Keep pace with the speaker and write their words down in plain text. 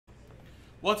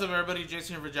What's up, everybody?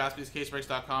 Jason here for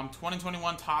JaspysCaseBreaks.com.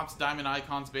 2021 Topps Diamond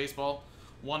Icons Baseball.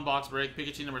 One box break. Pick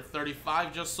your team number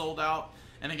 35 just sold out.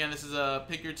 And again, this is a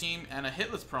pick your team and a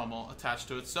hitless promo attached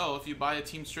to it. So if you buy a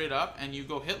team straight up and you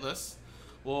go hitless,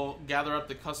 we'll gather up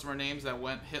the customer names that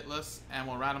went hitless and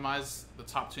we'll randomize the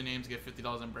top two names, get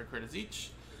 $50 in break credits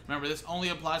each. Remember, this only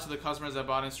applies to the customers that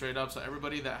bought in straight up, so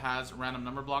everybody that has random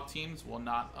number block teams will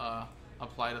not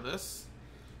apply to this.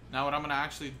 Now what I'm going to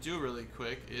actually do really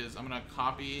quick is I'm going to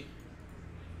copy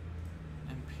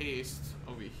and paste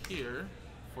over here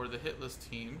for the hitless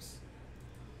teams.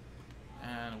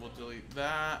 And we'll delete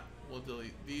that. We'll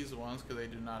delete these ones because they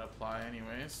do not apply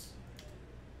anyways.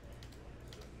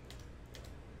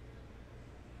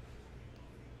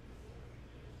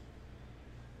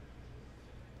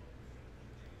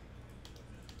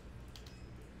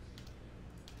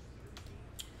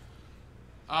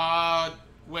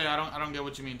 Wait, I don't get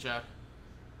what you mean, Chad.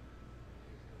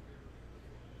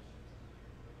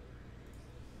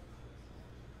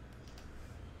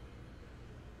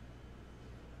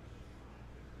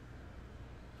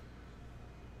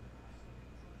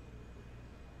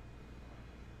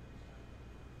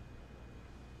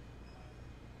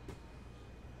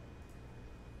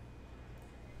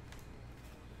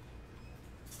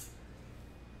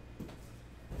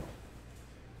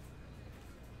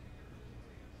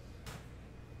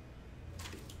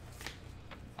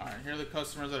 Alright, here are the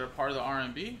customers that are part of the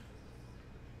R&B.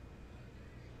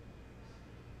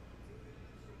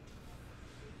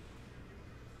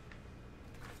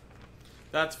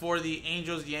 That's for the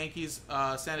Angels, Yankees,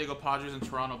 San Diego Padres, and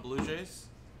Toronto Blue Jays.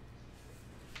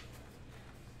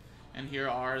 And here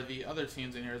are the other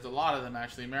teams in here. There's a lot of them,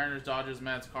 actually. Mariners, Dodgers,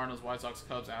 Mets, Cardinals, White Sox,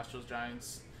 Cubs, Astros,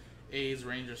 Giants, A's,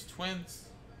 Rangers, Twins.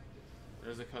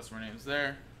 There's the customer names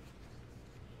there.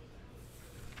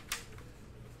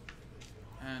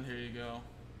 And here you go.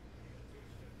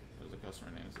 There's the customer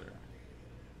names there.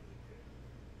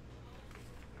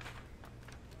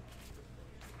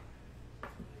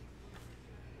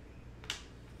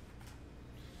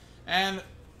 And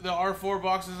there are 4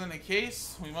 boxes in the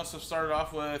case. We must have started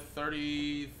off with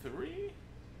 33?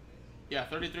 Yeah,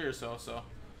 33 or so. So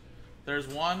there's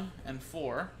 1 and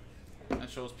 4. That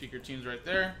shows pick your teams right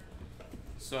there.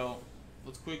 So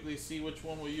let's quickly see which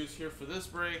one we'll use here for this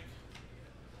break.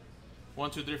 1,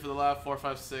 2, 3 for the left, 4,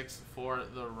 5, 6 for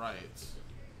the right.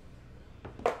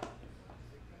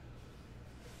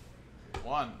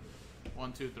 1,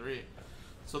 2, 3.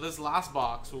 So this last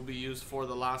box will be used for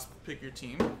the last pick your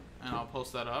team, and I'll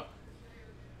post that up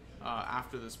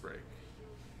after this break.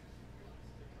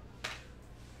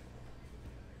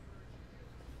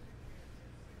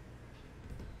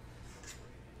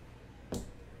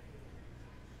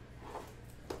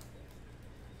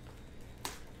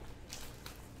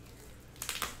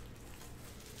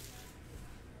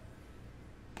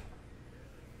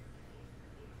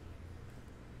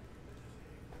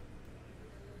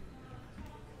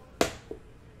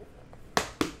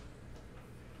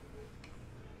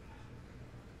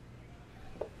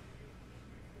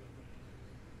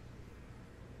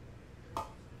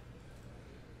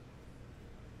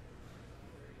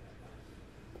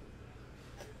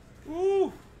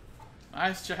 Woo!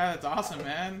 Nice, Chad. That's awesome,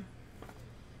 man.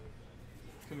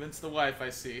 Convince the wife, I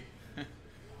see.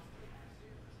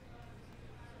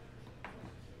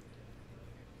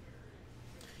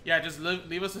 Yeah, just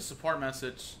leave us a support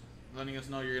message letting us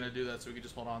know you're going to do that so we can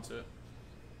just hold on to it.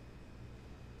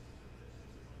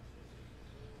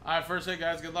 Alright, first hit,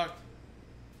 guys. Good luck.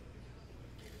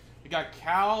 We got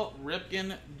Cal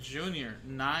Ripken Jr.,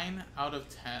 9 out of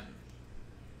 10.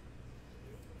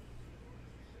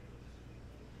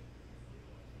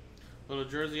 Little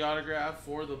jersey autograph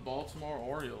for the Baltimore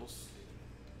Orioles.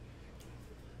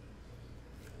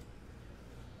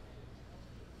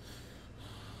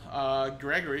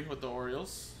 Gregory with the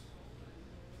Orioles.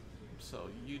 So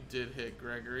you did hit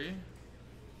Gregory.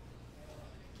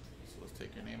 So let's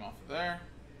take your name off of there.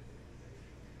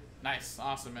 Nice,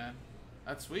 awesome, man.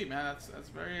 That's sweet, man. That's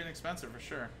very inexpensive for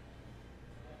sure.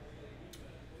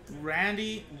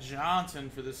 Randy Johnson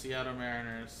for the Seattle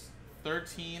Mariners.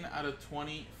 13 out of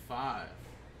 25.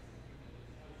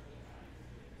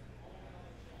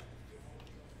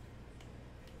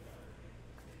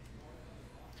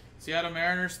 Seattle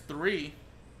Mariners 3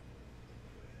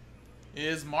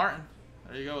 is Martin.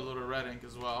 There you go, a little red ink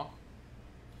as well.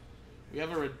 We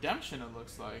have a redemption, it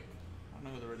looks like. I don't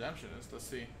know who the redemption is. Let's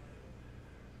see.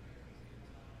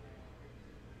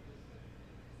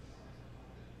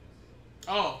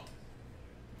 Oh,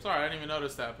 sorry, I didn't even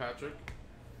notice that, Patrick.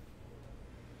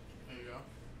 There you go.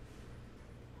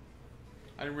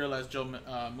 I didn't realize Joe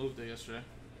moved it yesterday.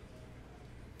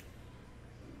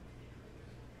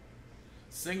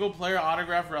 Single player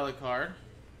autograph relic card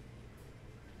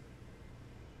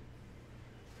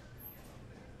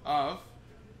of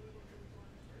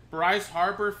Bryce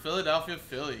Harper, Philadelphia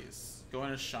Phillies. Going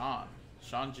to Sean.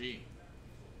 Sean G.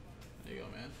 There you go,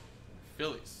 man.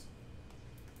 Phillies.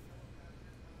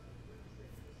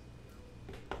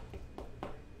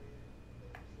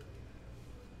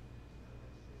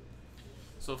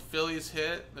 So Phillies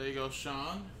hit. There you go,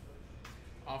 Sean.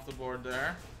 Off the board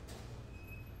there.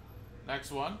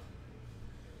 Next one.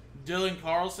 Dylan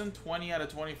Carlson, 20 out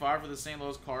of 25 for the St.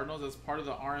 Louis Cardinals. That's part of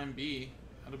the RMB.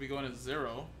 That'll be going to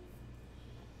 0.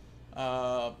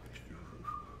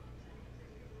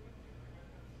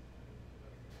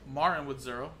 Martin with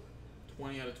 0.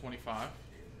 20 out of 25.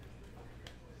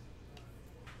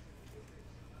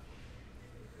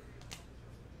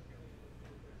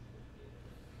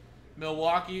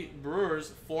 Milwaukee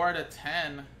Brewers, 4 out of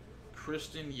 10.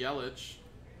 Christian Yelich.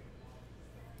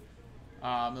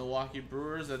 Milwaukee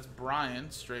Brewers, that's Brian,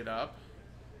 straight up.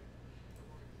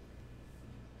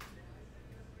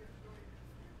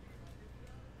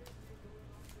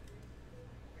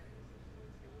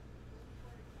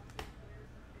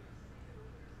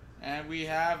 And we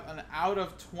have an out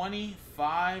of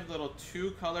 25 little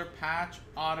 2-color patch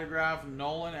autograph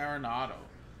Nolan Arenado.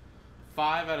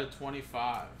 5 out of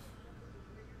 25.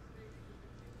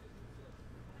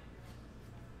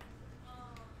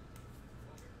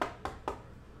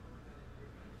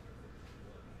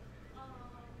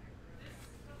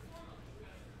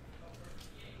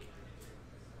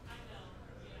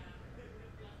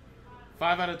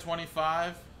 Five out of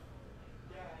 25.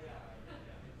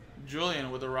 Julian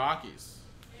with the Rockies.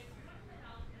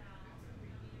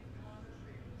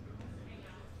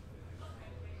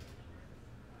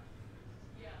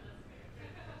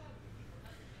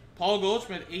 Paul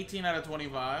Goldschmidt, 18 out of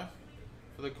 25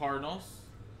 for the Cardinals.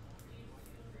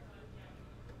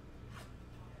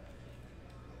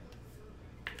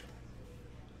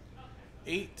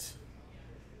 Eight.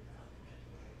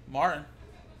 Martin.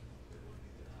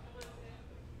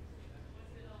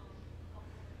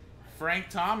 Frank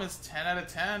Thomas, 10 out of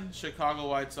 10, Chicago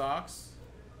White Sox.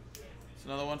 It's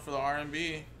another one for the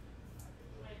R&B.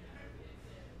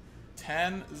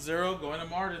 10-0 going to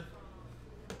Martin.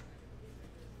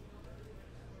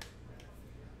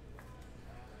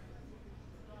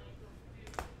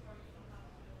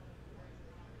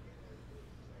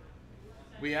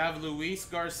 We have Luis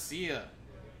Garcia,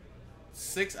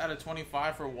 6 out of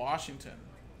 25 for Washington.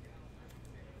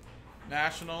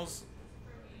 Nationals,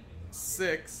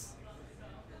 6.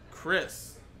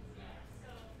 Chris.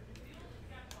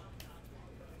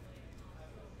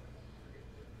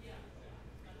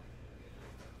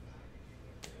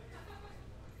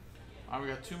 All right, we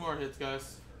got 2 more hits,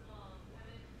 guys.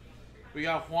 We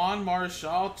got Juan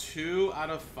Marshall, 2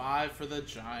 out of 5 for the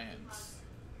Giants.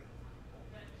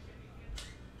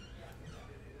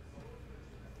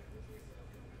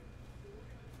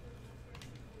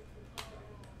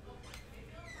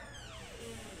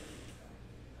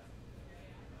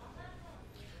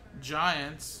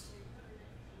 Giants,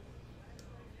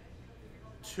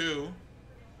 2,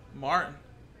 Martin.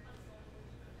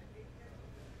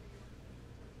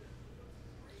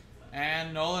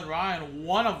 And Nolan Ryan,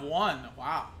 1 of 1.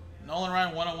 Wow. Nolan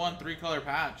Ryan, 1 of 1, 3-color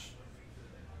patch.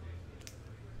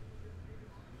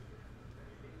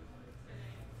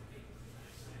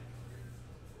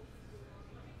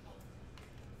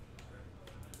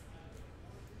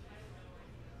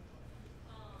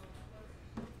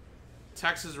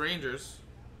 Texas Rangers.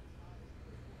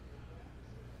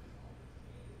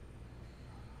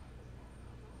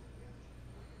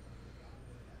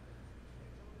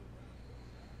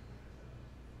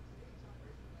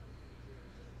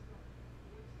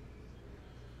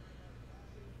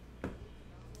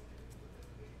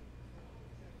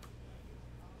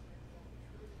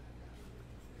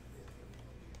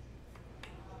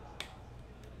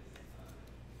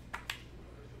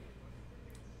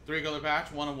 Three-color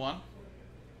patch, 1 of 1.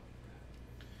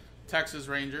 Texas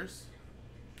Rangers.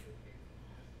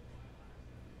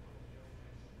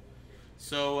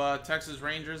 So Texas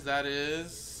Rangers, that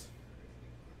is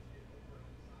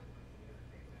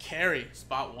Carey,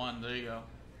 spot 1. There you go.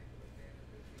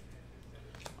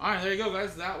 All right, there you go,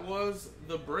 guys. That was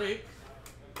the break.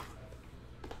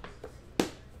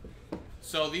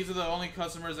 So these are the only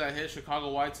customers that hit: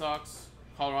 Chicago White Sox,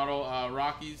 Colorado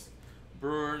Rockies,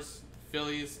 Brewers,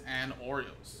 Phillies, and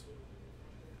Orioles.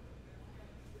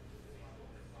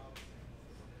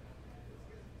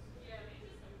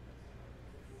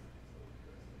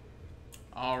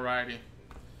 Alrighty.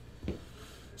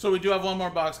 So we do have one more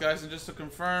box, guys, and just to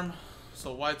confirm,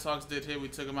 so White Sox did hit. We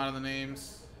took them out of the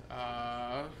names.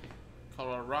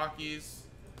 Colorado Rockies,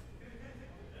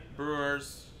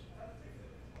 Brewers,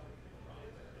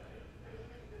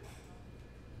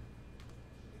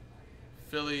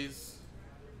 Phillies,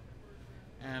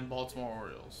 and Baltimore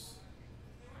Orioles.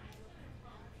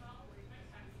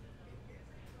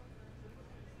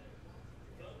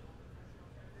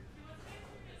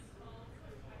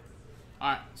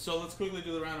 Alright, so let's quickly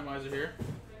do the randomizer here.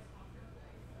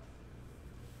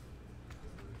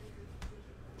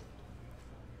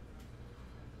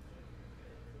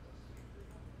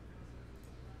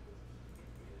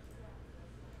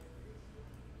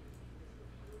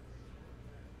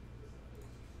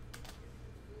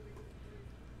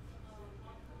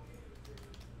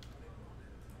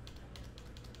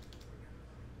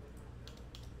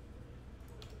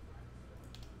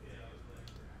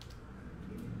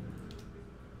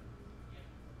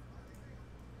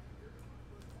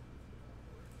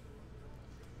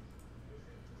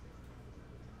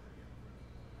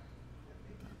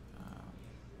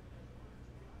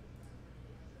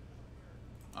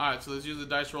 Alright, so let's use the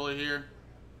dice roller here.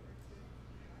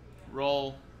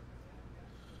 Roll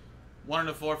 1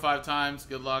 to 4 5 times.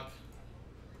 Good luck.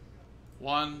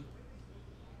 1,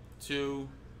 2,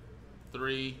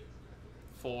 3,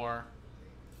 4,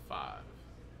 5.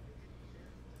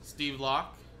 Steve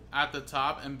Locke at the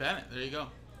top, and Bennett. There you go.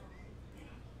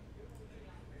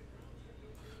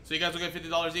 So you guys will get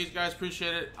 $50 each, guys.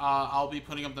 Appreciate it. I'll be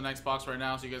putting up the next box right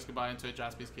now, so you guys can buy into it.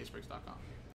 JaspysCaseBreaks.com.